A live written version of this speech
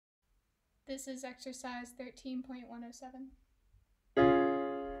This is exercise 13.107.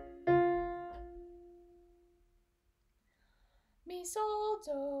 Mi sol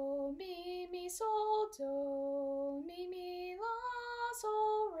do, mi sol do, mi la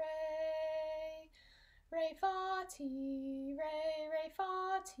sol re, re fa ti, re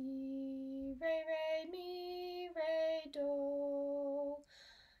fa ti, re mi do,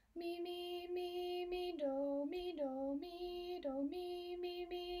 mi do,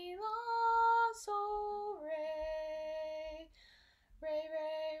 mi la sol re,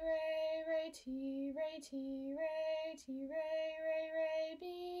 re ti, re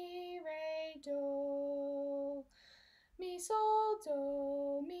mi do, mi sol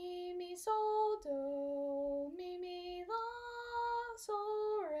do, mi sol do, mi la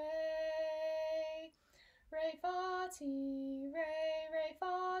sol re fa ti, re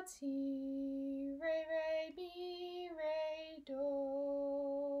fa ti, re mi do.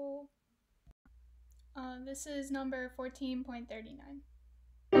 This is number 14.39.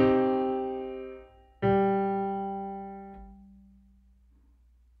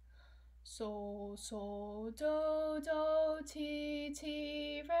 Sol, sol, do, ti,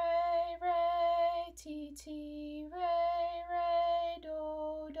 re, ti, re,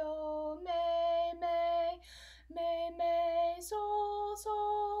 do, me, sol,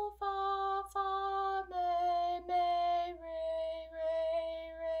 fa, me, re,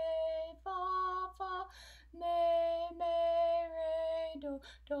 fa, me, re, do,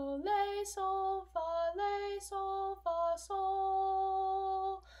 le, sol, fa,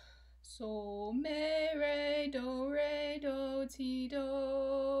 sol. Sol, me, re, do, ti,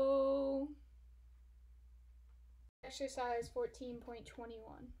 do. Exercise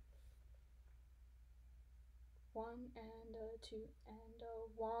 14.21. 1 and a 2 and a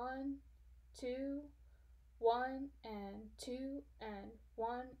 1, 2, 1 and 2 and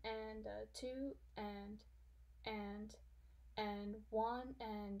 1 and a 2 and 1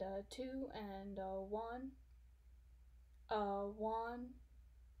 and a 2 and a 1, a 1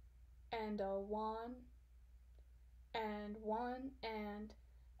 and a 1 and 1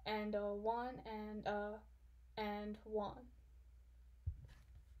 and a 1 and 1.